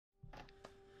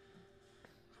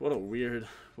What a weird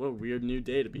new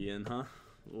day to be in, huh?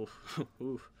 Oof.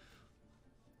 Oof.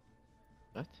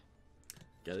 What?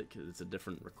 Get it? Because it's a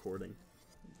different recording.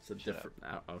 It's a different.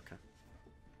 Oh, okay.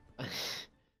 Take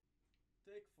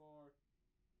 4.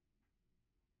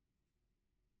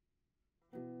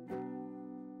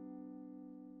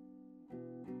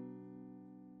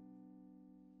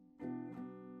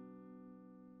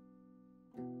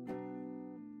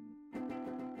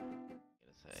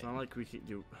 It's not like we could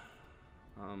do.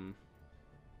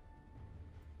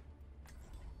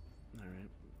 Alright.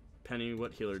 Penny,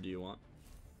 what healer do you want?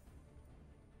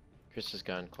 Chris has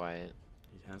gone quiet.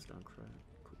 He has gone quiet.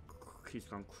 He's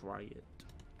gone quiet.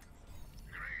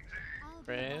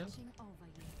 Chris?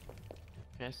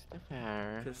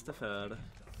 Christopher. Christopher.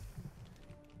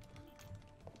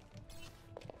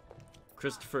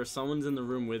 Christopher, someone's in the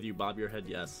room with you. Bob your head,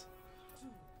 yes.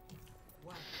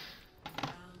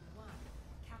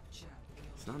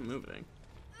 It's not moving.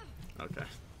 Okay.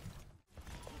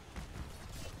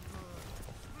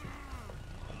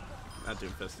 That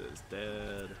Doomfist is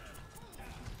dead.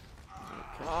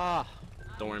 Okay. Ah.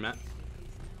 Don't worry, Matt.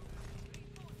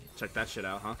 Check that shit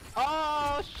out, huh?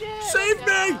 Oh shit! Save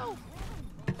me!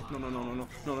 No, no, no, no, no,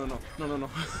 no, no, no, no, no, no.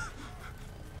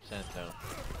 Santo.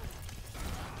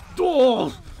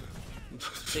 Oh!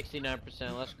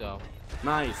 69%. Let's go.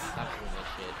 Nice. Stop doing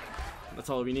this shit. That's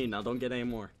all we need now. Don't get any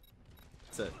more.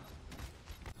 That's it.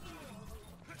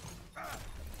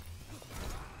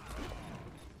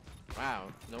 Wow,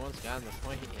 no one's gotten the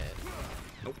point yet.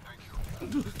 Nope.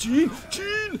 Gene!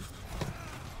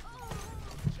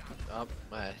 Oh,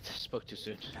 I spoke too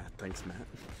soon. Yeah, thanks, Matt.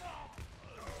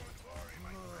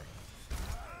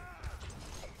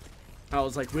 I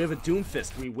was like, we have a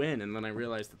Doomfist, we win, and then I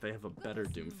realized that they have a better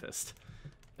Doomfist.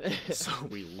 So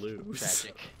we lose.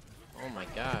 Tragic. Oh my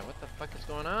god, what the fuck is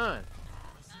going on?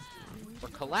 We're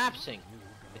collapsing.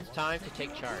 It's time to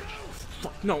take charge.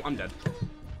 Fuck, no, I'm dead.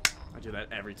 I do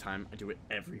that every time. I do it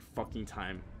every fucking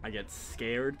time. I get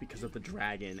scared because of the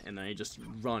dragon, and then I just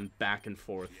run back and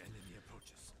forth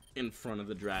in front of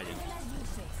the dragon.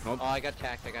 Oh, I got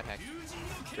hacked. I got hacked.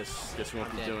 Guess you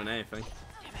won't be doing anything.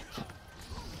 Damn it.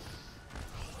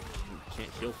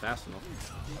 Can't heal fast enough.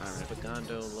 Alright.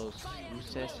 Pagando los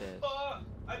luces.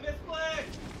 I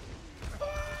misplayed!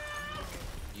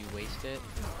 You waste it.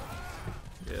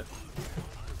 Yeah.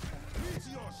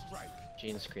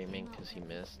 Gene's screaming because he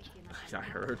missed. I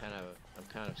heard. I'm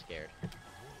kind of scared.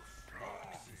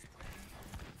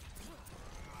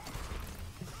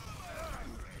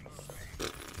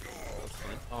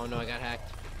 Oh no, I got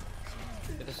hacked.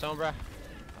 Get the Sombra.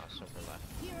 Oh, Sombra left.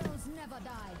 Heroes never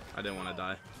die. I didn't want to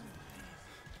die.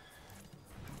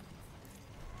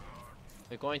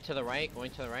 They're going to the right. Going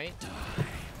to the right.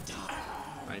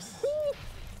 Nice.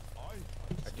 Our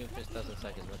Doomfist doesn't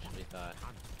suck as much as we thought.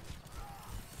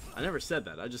 I never said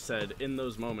that. I just said in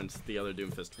those moments the other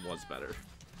Doomfist was better.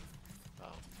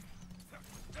 Oh.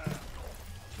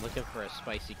 Looking for a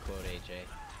spicy quote, AJ.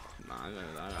 Nah,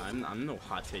 I'm no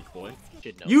hot take boy.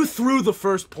 Should know You that. threw the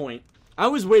first point. I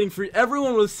was waiting for you.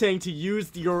 Everyone was saying to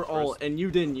use your ult, and you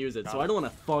didn't use it, so I don't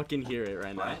want to fucking hear it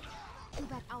right now.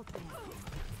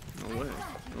 No way.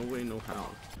 No way, no how.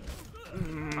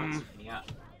 Yeah.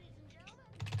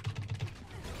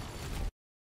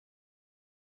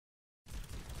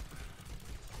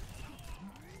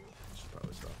 Should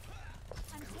probably stop.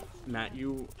 Matt,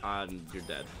 you're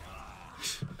dead.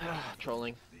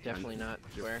 Trolling. Definitely not.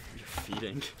 Swear. You're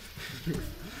feeding.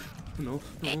 No,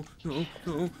 no, no,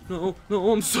 no, no,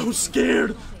 no, I'm so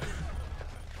scared!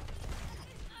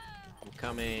 I'm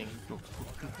coming. No,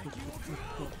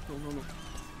 no, no,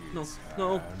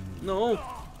 no, no, no.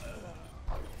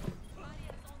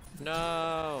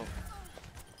 No.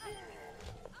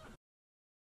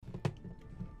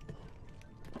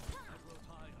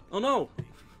 Oh no!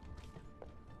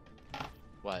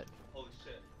 What? Holy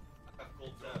shit. I got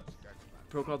gold tabs.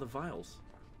 Broke all the vials.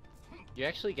 You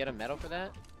actually get a medal for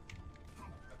that?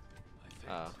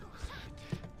 Oh.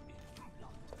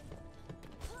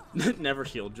 Never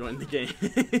healed. Join the game.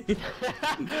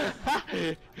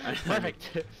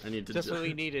 Perfect. I need to. Just what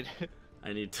we needed.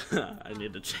 I need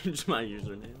to change my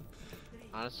username.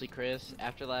 Honestly, Chris,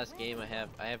 after last game, I have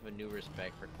a new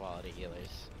respect for quality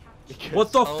healers. Because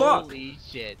What the fuck? Holy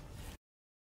shit.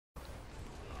 No,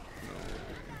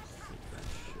 that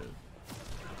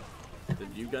shit.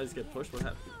 Did you guys get pushed? What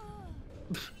happened?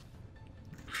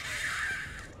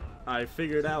 I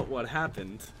figured out what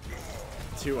happened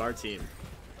to our team.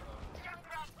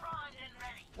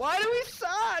 Why do we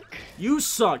suck? You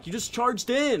suck. You just charged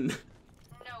in.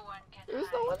 There's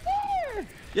no one there.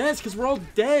 Yes, because we're all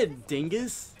dead,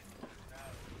 dingus.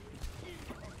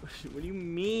 What do you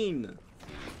mean?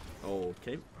 Oh,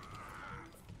 okay.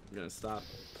 I'm gonna stop.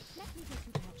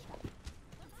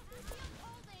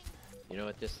 You know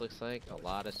what this looks like? A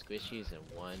lot of squishies and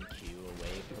one Q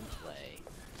away from play.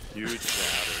 Huge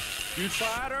shatter. Huge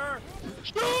shatter!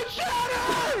 Huge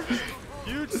shatter!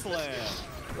 Huge slam!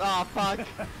 Oh fuck!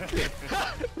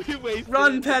 We wasted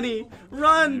Run, it. Penny!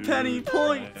 Run, Huge Penny!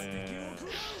 Point! slam.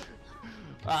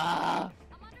 Ah!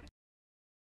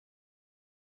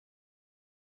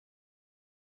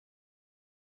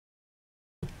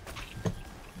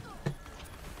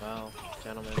 Well,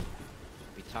 gentlemen,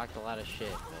 we talked a lot of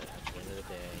shit, but at the end of the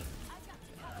day,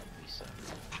 we suck.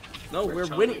 No, we're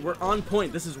winning. We're on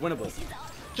point. This is winnable.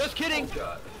 Just kidding!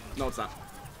 No, it's not.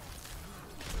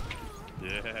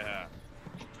 Yeah.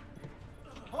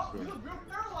 Oh, you're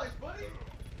paralyzed, buddy.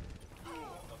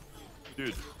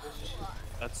 Dude,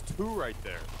 that's 2 right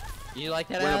there. You like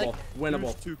that, Winnable. Alec?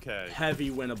 Winnable. Huge 2K. Heavy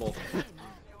winnable.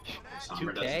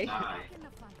 2K?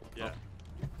 Yeah.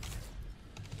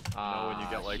 Ah, When you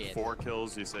get like shit. 4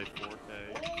 kills, you say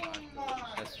 4K.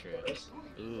 That's true.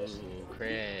 Ooh,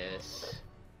 Chris.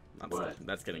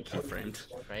 That's getting keyframed.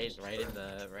 Right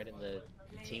in the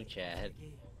team chat.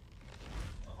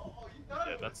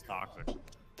 Yeah, that's toxic.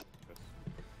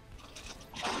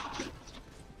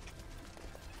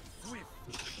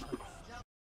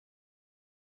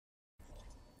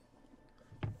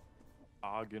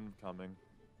 Ogden coming.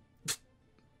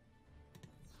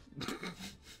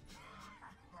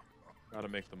 Gotta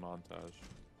make the montage.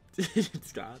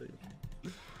 It's got it.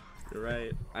 You're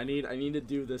right. I need to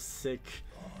do this sick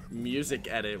music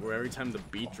edit where every time the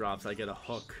beat drops, I get a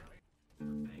hook.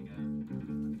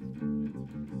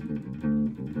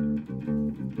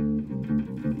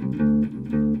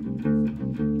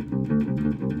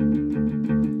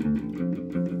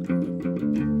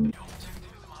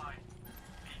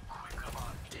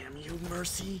 Damn you,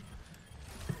 Mercy!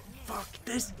 Fuck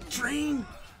this train!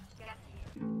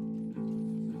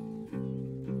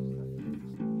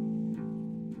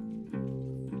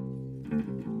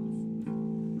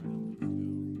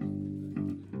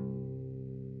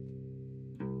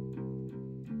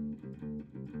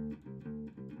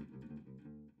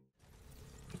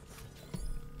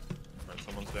 Alright,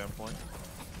 someone's down point.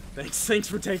 Thanks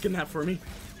for taking that for me.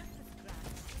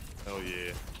 Hell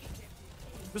yeah.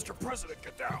 Mr. President,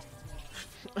 get down!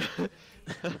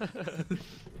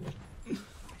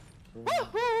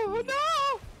 Woohoo!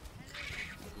 No!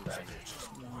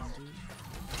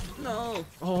 No!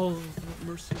 Oh,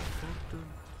 Mercy fucked him.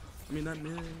 I mean, that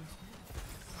man.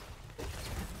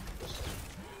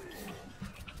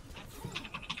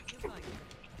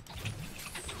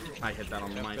 I hit that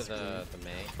on my For screen. the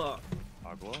May. Fuck.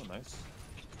 Agua, nice.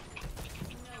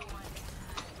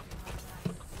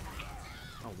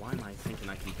 Oh, why am I thinking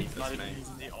I can beat Not this even May?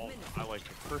 using the alt. I like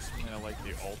it. Personally, I like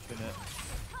the alternate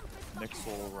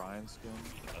Nixel Ryan skin.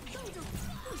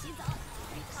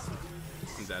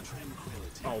 I'm dead.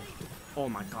 Oh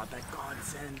my god, that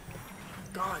godsend.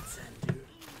 Godsend, dude.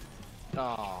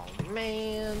 Oh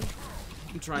man!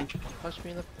 I'm trying. Punch me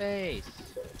in the face.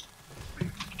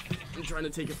 I'm trying to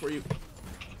take it for you.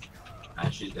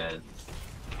 She's dead.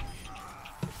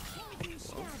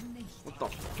 What the?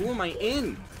 Who am I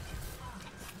in?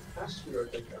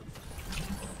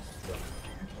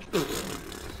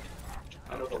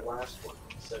 I know the last one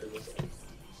said it was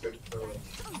good for like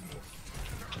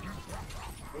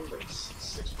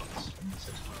 6 months.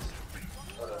 6 months.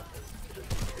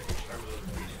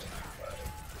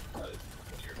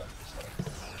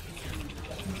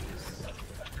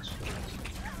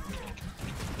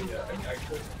 Yeah, I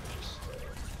could just.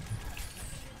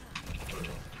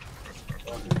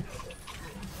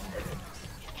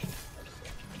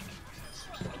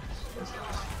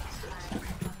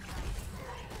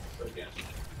 Again,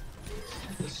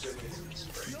 this shit is in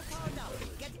spring.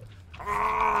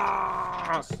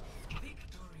 Ah!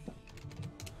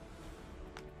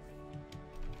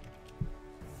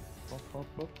 Oh,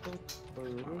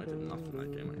 I did nothing that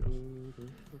game, I guess.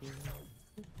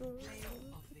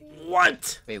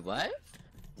 What? Wait, what?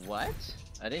 What?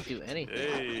 I didn't do anything.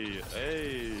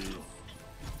 Hey!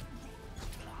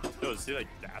 Yo, is he like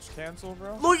dash cancel,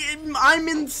 bro? Look, I'm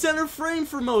in center frame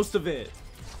for most of it.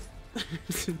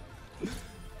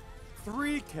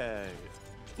 3K!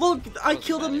 Look, I Those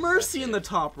killed a minus Mercy that in the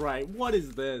top right. What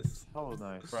is this? Oh,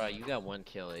 nice. Bro, you got 1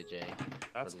 kill, AJ.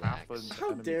 That's relax. half an How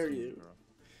enemy dare team, you. bro.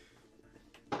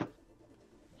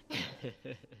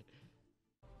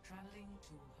 Traveling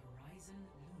to Horizon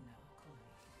Luna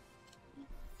Colony.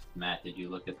 Matt, did you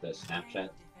look at the Snapchat?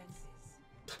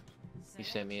 You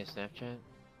sent me a Snapchat?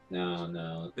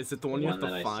 No. Is it the one The you one have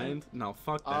that to I find? No,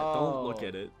 fuck that. Oh. Don't look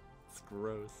at it. It's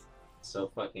gross. So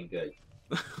fucking good.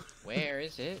 Where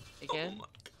is it again?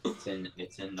 It's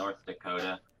in North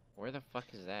Dakota. Where the fuck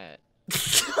is that?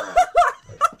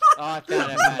 Oh, I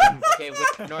found it. Okay,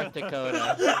 North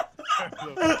Dakota.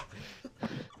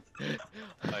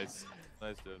 Nice.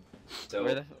 Nice, dude.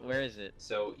 So Where is it?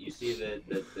 So you see the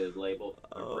label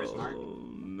for Prismark?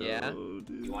 No, Yeah? dude.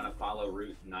 You want to follow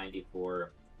Route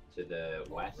 94 to the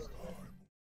west?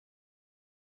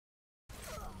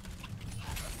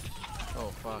 Oh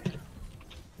fuck.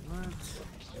 What?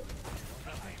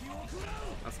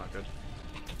 That's not good.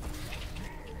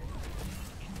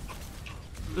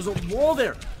 There's a wall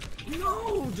there!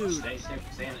 No, dude! Stay in it,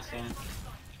 stay in it.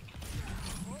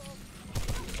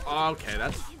 Okay,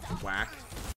 that's whack.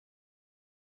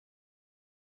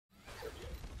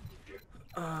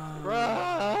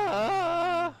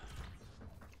 Alright,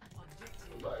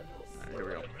 here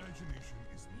we go.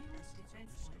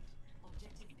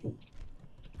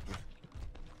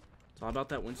 It's all about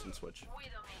that Winston switch.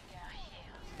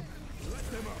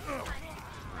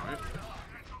 Alright.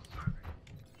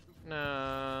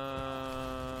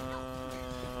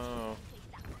 No.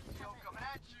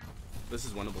 This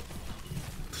is winnable.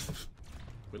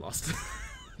 We lost.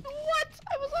 What?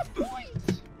 I was on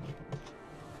point.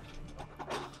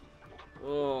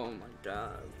 Oh my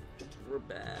god. We're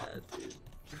bad, dude.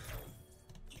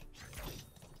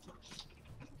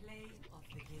 Play of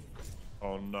the game.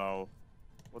 Oh no.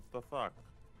 What the fuck?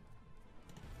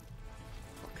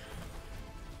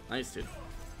 Nice, dude.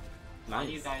 Why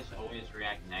do you Nice. guys always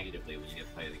react negatively when you get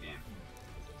to play the game?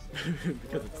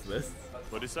 Because it's this.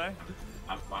 What'd you say?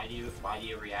 Why do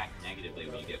you react negatively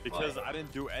when you get Because play? I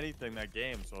didn't do anything that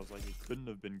game, so I was like, it couldn't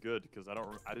have been good because I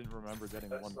didn't remember getting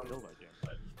one kill that game.